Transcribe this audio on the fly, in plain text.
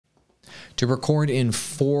To record in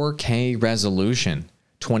 4K resolution,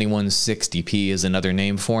 2160p is another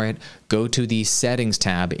name for it, go to the Settings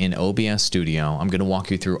tab in OBS Studio. I'm going to walk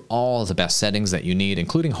you through all the best settings that you need,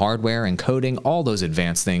 including hardware, encoding, all those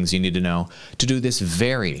advanced things you need to know to do this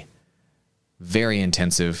very, very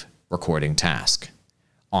intensive recording task.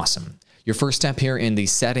 Awesome. Your first step here in the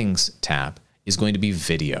Settings tab is going to be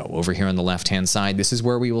video. Over here on the left-hand side, this is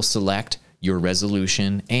where we will select your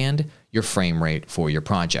resolution and your frame rate for your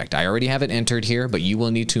project. I already have it entered here, but you will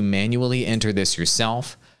need to manually enter this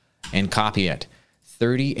yourself and copy it.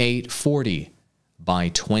 3840 by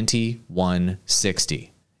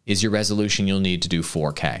 2160 is your resolution you'll need to do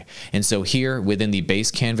 4K. And so here within the base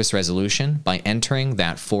canvas resolution, by entering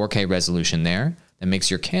that 4K resolution there, that makes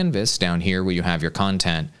your canvas down here where you have your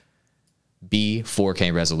content be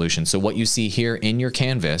 4K resolution. So what you see here in your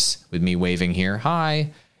canvas with me waving here,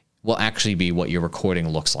 hi, will actually be what your recording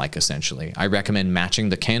looks like essentially. I recommend matching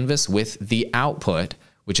the canvas with the output,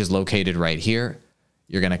 which is located right here.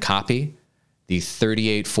 You're going to copy the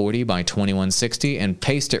 3840 by 2160 and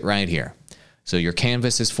paste it right here. So your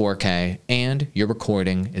canvas is 4K and your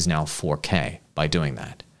recording is now 4K by doing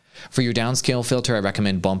that. For your downscale filter, I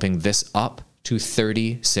recommend bumping this up to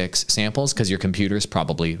 36 samples because your computer is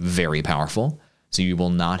probably very powerful, so you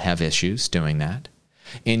will not have issues doing that.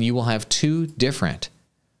 And you will have two different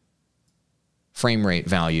frame rate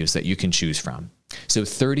values that you can choose from. So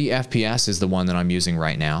 30 FPS is the one that I'm using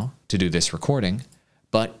right now to do this recording,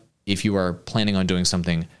 but if you are planning on doing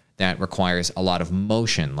something that requires a lot of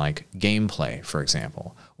motion, like gameplay, for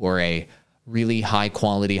example, or a really high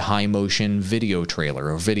quality, high motion video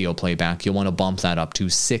trailer or video playback, you'll want to bump that up to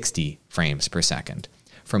 60 frames per second.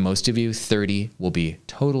 For most of you, 30 will be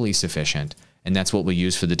totally sufficient, and that's what we'll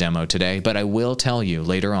use for the demo today. But I will tell you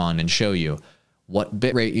later on and show you what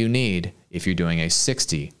bitrate you need if you're doing a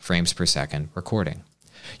 60 frames per second recording.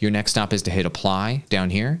 Your next stop is to hit apply down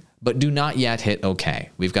here, but do not yet hit OK.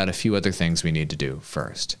 We've got a few other things we need to do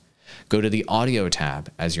first. Go to the audio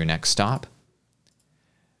tab as your next stop.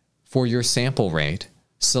 For your sample rate,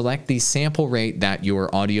 select the sample rate that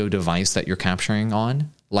your audio device that you're capturing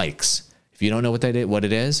on likes. If you don't know what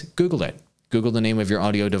it is, Google it. Google the name of your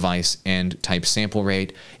audio device and type sample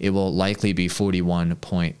rate. It will likely be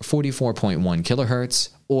 44.1 kilohertz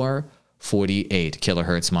or 48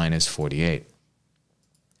 kilohertz minus 48.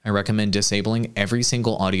 I recommend disabling every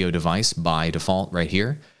single audio device by default right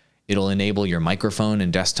here. It'll enable your microphone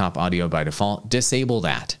and desktop audio by default. Disable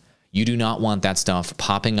that. You do not want that stuff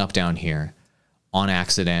popping up down here on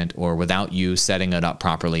accident or without you setting it up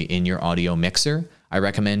properly in your audio mixer. I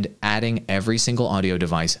recommend adding every single audio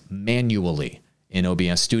device manually in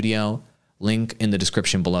OBS Studio. Link in the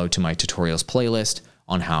description below to my tutorials playlist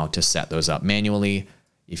on how to set those up manually.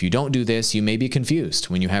 If you don't do this, you may be confused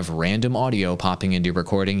when you have random audio popping into your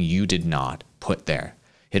recording you did not put there.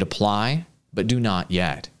 Hit apply, but do not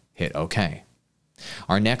yet hit OK.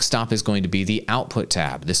 Our next stop is going to be the Output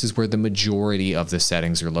tab. This is where the majority of the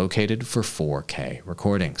settings are located for 4K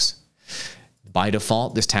recordings. By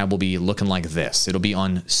default, this tab will be looking like this. It'll be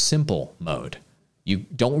on simple mode. You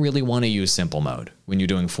don't really want to use simple mode when you're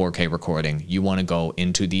doing 4K recording. You want to go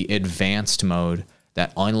into the advanced mode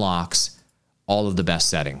that unlocks all of the best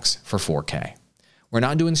settings for 4K. We're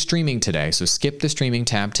not doing streaming today, so skip the streaming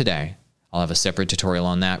tab today. I'll have a separate tutorial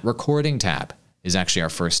on that. Recording tab is actually our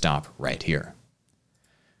first stop right here.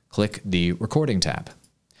 Click the Recording tab.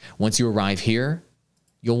 Once you arrive here,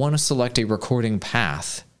 you'll want to select a recording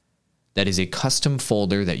path that is a custom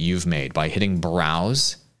folder that you've made by hitting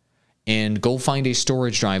Browse, and go find a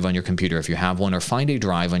storage drive on your computer if you have one, or find a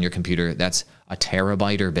drive on your computer that's a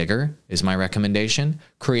terabyte or bigger is my recommendation.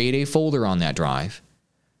 Create a folder on that drive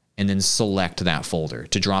and then select that folder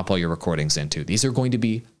to drop all your recordings into. These are going to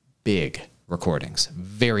be big recordings,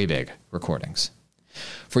 very big recordings.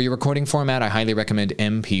 For your recording format, I highly recommend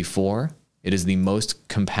MP4. It is the most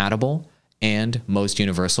compatible and most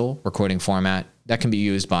universal recording format that can be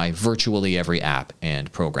used by virtually every app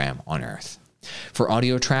and program on Earth. For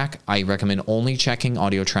audio track, I recommend only checking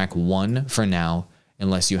audio track 1 for now,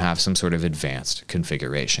 unless you have some sort of advanced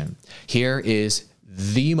configuration. Here is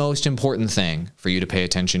the most important thing for you to pay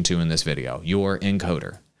attention to in this video, your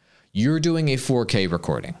encoder. You're doing a 4K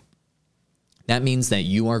recording. That means that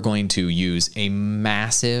you are going to use a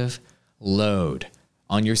massive load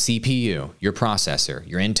on your CPU, your processor,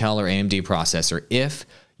 your Intel or AMD processor, if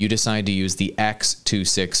you decide to use the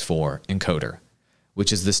X264 encoder,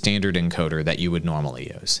 which is the standard encoder that you would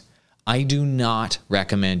normally use. I do not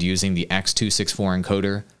recommend using the X264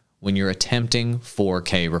 encoder when you're attempting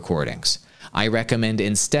 4K recordings. I recommend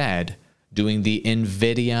instead doing the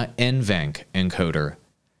nvidia NVENC encoder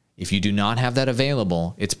If you do not have that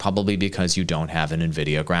available, it's probably because you don't have an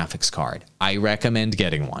NVIDIA graphics card. I recommend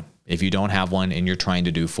getting one if you don't have one and you're trying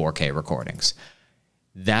to do 4K recordings.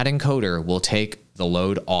 That encoder will take the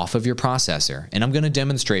load off of your processor, and I'm going to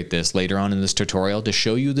demonstrate this later on in this tutorial to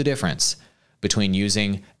show you the difference between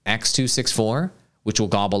using X264, which will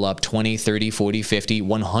gobble up 20, 30, 40, 50,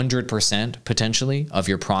 100% potentially of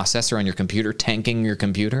your processor on your computer, tanking your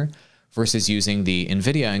computer, versus using the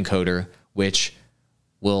NVIDIA encoder, which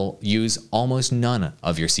will use almost none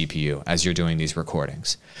of your CPU as you're doing these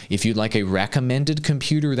recordings. If you'd like a recommended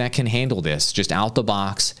computer that can handle this, just out the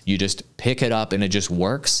box, you just pick it up and it just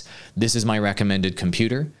works, this is my recommended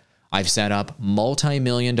computer. I've set up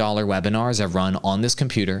multi-million-dollar webinars I've run on this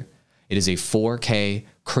computer. It is a 4K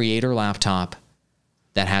creator laptop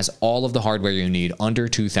that has all of the hardware you need under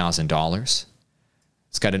 $2,000.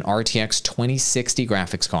 It's got an RTX 2060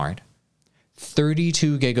 graphics card,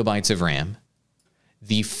 32 gigabytes of RAM,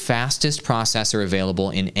 the fastest processor available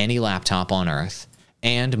in any laptop on Earth,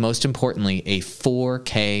 and most importantly, a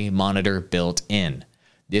 4K monitor built in.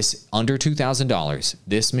 This under $2,000,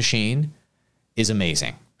 this machine is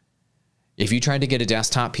amazing. If you tried to get a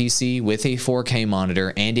desktop PC with a 4K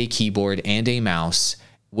monitor and a keyboard and a mouse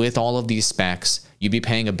with all of these specs, you'd be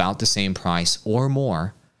paying about the same price or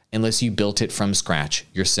more unless you built it from scratch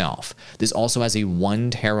yourself. This also has a 1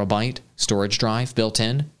 terabyte storage drive built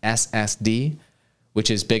in, SSD, which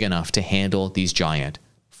is big enough to handle these giant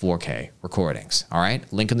 4K recordings. All right,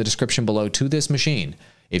 link in the description below to this machine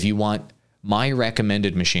if you want my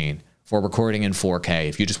recommended machine for recording in 4K.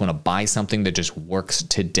 If you just want to buy something that just works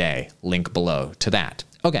today, link below to that.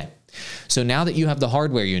 Okay, so now that you have the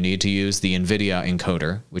hardware you need to use the NVIDIA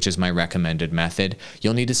encoder, which is my recommended method,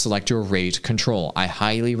 you'll need to select your rate control. I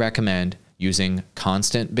highly recommend using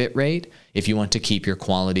constant bit rate if you want to keep your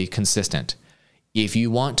quality consistent. If you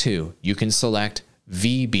want to, you can select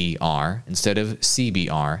VBR instead of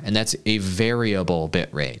CBR, and that's a variable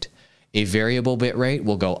bit rate. A variable bit rate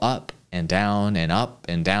will go up and down and up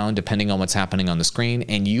and down depending on what's happening on the screen,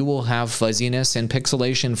 and you will have fuzziness and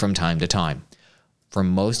pixelation from time to time. For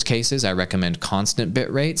most cases, I recommend constant bit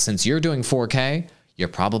rate. Since you're doing 4K, you're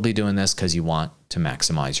probably doing this because you want to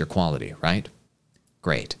maximize your quality, right?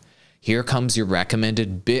 Great. Here comes your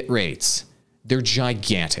recommended bit rates. They're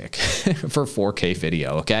gigantic for 4K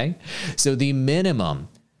video, okay? So the minimum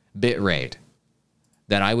bit rate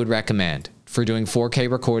that I would recommend for doing 4K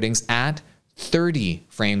recordings at 30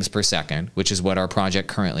 frames per second, which is what our project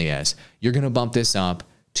currently is, you're going to bump this up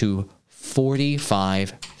to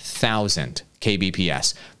 45,000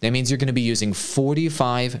 kbps. That means you're going to be using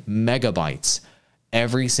 45 megabytes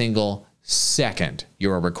every single second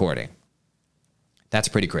you're recording. That's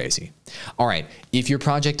pretty crazy. All right, if your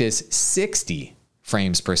project is 60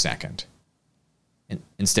 frames per second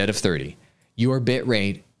instead of 30, your bit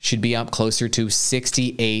rate should be up closer to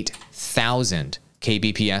 68,000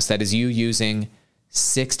 kbps. That is you using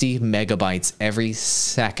 60 megabytes every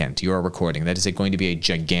second you are recording. That is going to be a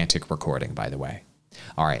gigantic recording, by the way.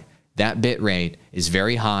 All right, that bit rate is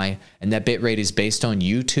very high, and that bit rate is based on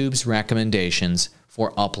YouTube's recommendations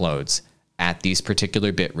for uploads at these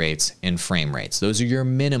particular bit rates and frame rates. Those are your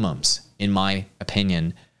minimums, in my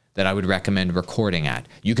opinion, that I would recommend recording at.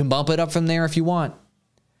 You can bump it up from there if you want,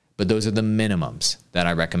 but those are the minimums that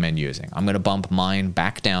I recommend using. I'm going to bump mine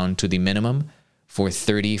back down to the minimum for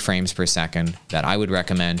 30 frames per second that I would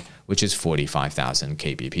recommend, which is 45,000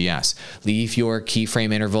 kbps. Leave your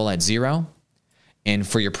keyframe interval at 0. And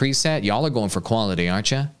for your preset, y'all are going for quality, aren't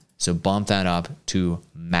you? So bump that up to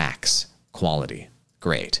max quality.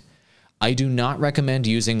 Great. I do not recommend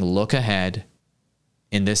using look ahead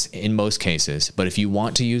in most cases, but if you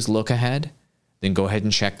want to use look ahead, then go ahead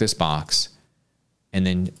and check this box and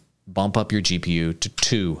then bump up your GPU to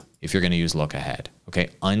 2 if you're going to use look ahead. Okay,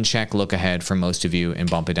 uncheck look ahead for most of you and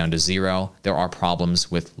bump it down to 0. There are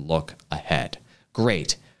problems with look ahead.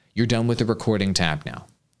 Great. You're done with the recording tab now.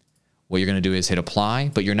 What you're going to do is hit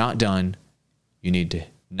apply, but you're not done. You need to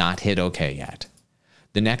not hit OK yet.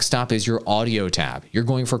 The next stop is your audio tab. You're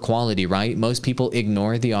going for quality, right? Most people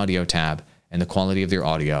ignore the audio tab, and the quality of their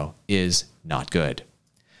audio is not good.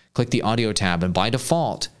 Click the audio tab, and by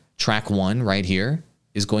default, track 1 right here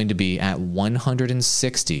is going to be at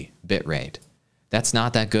 160 bitrate. That's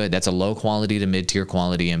not that good. That's a low quality to mid-tier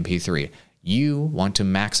quality MP3. You want to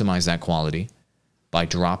maximize that quality by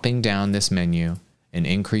dropping down this menu and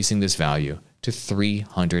increasing this value to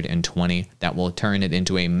 320. That will turn it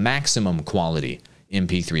into a maximum quality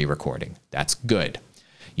MP3 recording. That's good.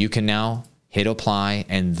 You can now hit apply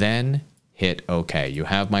and then hit OK. You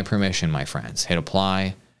have my permission, my friends. Hit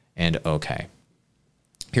apply and OK.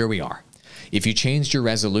 Here we are. If you changed your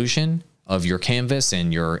resolution, of your canvas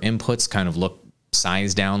and your inputs kind of look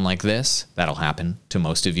size down like this, that'll happen to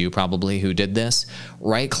most of you probably who did this.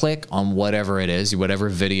 Right click on whatever it is, whatever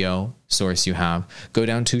video source you have, go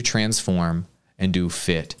down to transform and do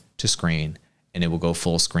fit to screen, and it will go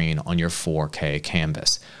full screen on your 4K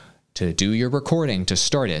canvas. To do your recording, to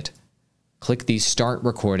start it, click the Start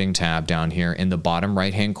Recording tab down here in the bottom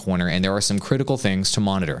right-hand corner, and there are some critical things to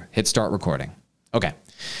monitor. Hit Start Recording. Okay,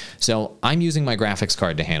 so I'm using my graphics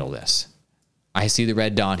card to handle this. I see the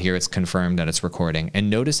red dot here. It's confirmed that it's recording. And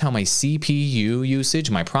notice how my CPU usage,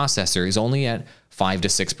 my processor, is only at 5 to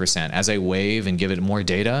 6%. As I wave and give it more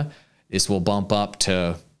data, this will bump up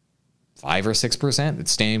to 5 or 6%.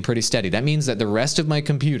 It's staying pretty steady. That means that the rest of my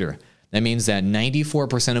computer, that means that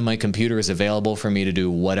 94% of my computer is available for me to do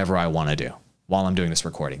whatever I want to do while I'm doing this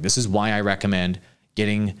recording. This is why I recommend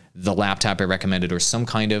getting the laptop I recommended or some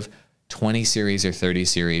kind of 20 series or 30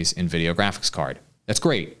 series NVIDIA graphics card. That's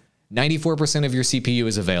great. 94% of your CPU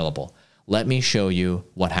is available. Let me show you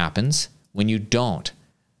what happens when you don't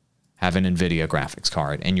have an NVIDIA graphics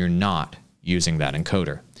card and you're not using that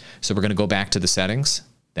encoder. So we're going to go back to the settings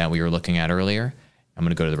that we were looking at earlier. I'm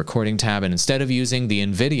going to go to the recording tab, and instead of using the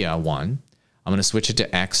NVIDIA one, I'm going to switch it to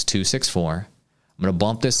X264. I'm going to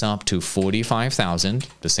bump this up to 45,000,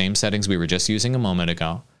 the same settings we were just using a moment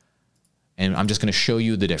ago. And I'm just going to show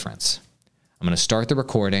you the difference. I'm going to start the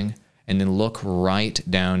recording and then look right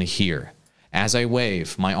down here. As I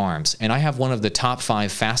wave my arms, and I have one of the top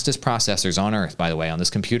 5 fastest processors on earth, by the way, on this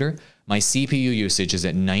computer, my CPU usage is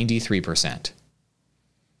at 93%.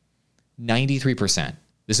 93%.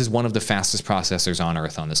 This is one of the fastest processors on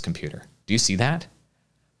earth on this computer. Do you see that?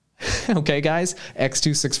 Okay, guys,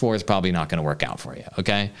 X264 is probably not going to work out for you,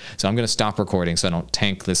 okay? So I'm going to stop recording so I don't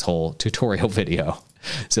tank this whole tutorial video.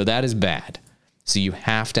 So that is bad. So you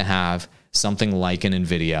have to have something like an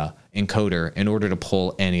NVIDIA encoder in order to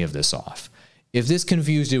pull any of this off. If this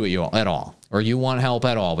confused you at all, or you want help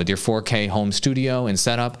at all with your 4K home studio and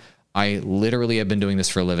setup, I literally have been doing this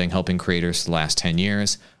for a living, helping creators for the last 10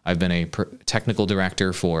 years. I've been a technical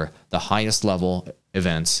director for the highest level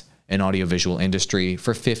events in audiovisual industry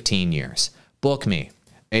for 15 years. Book me,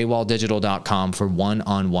 awalldigital.com, for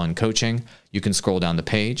one-on-one coaching. You can scroll down the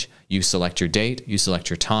page, you select your date, you select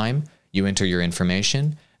your time, you enter your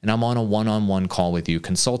information, and I'm on a one-on-one call with you,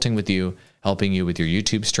 consulting with you, helping you with your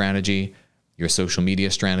YouTube strategy, your social media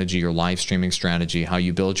strategy, your live streaming strategy, how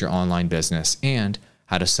you build your online business, and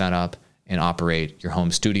how to set up and operate your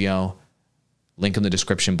home studio. Link in the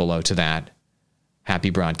description below to that. Happy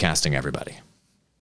broadcasting, everybody.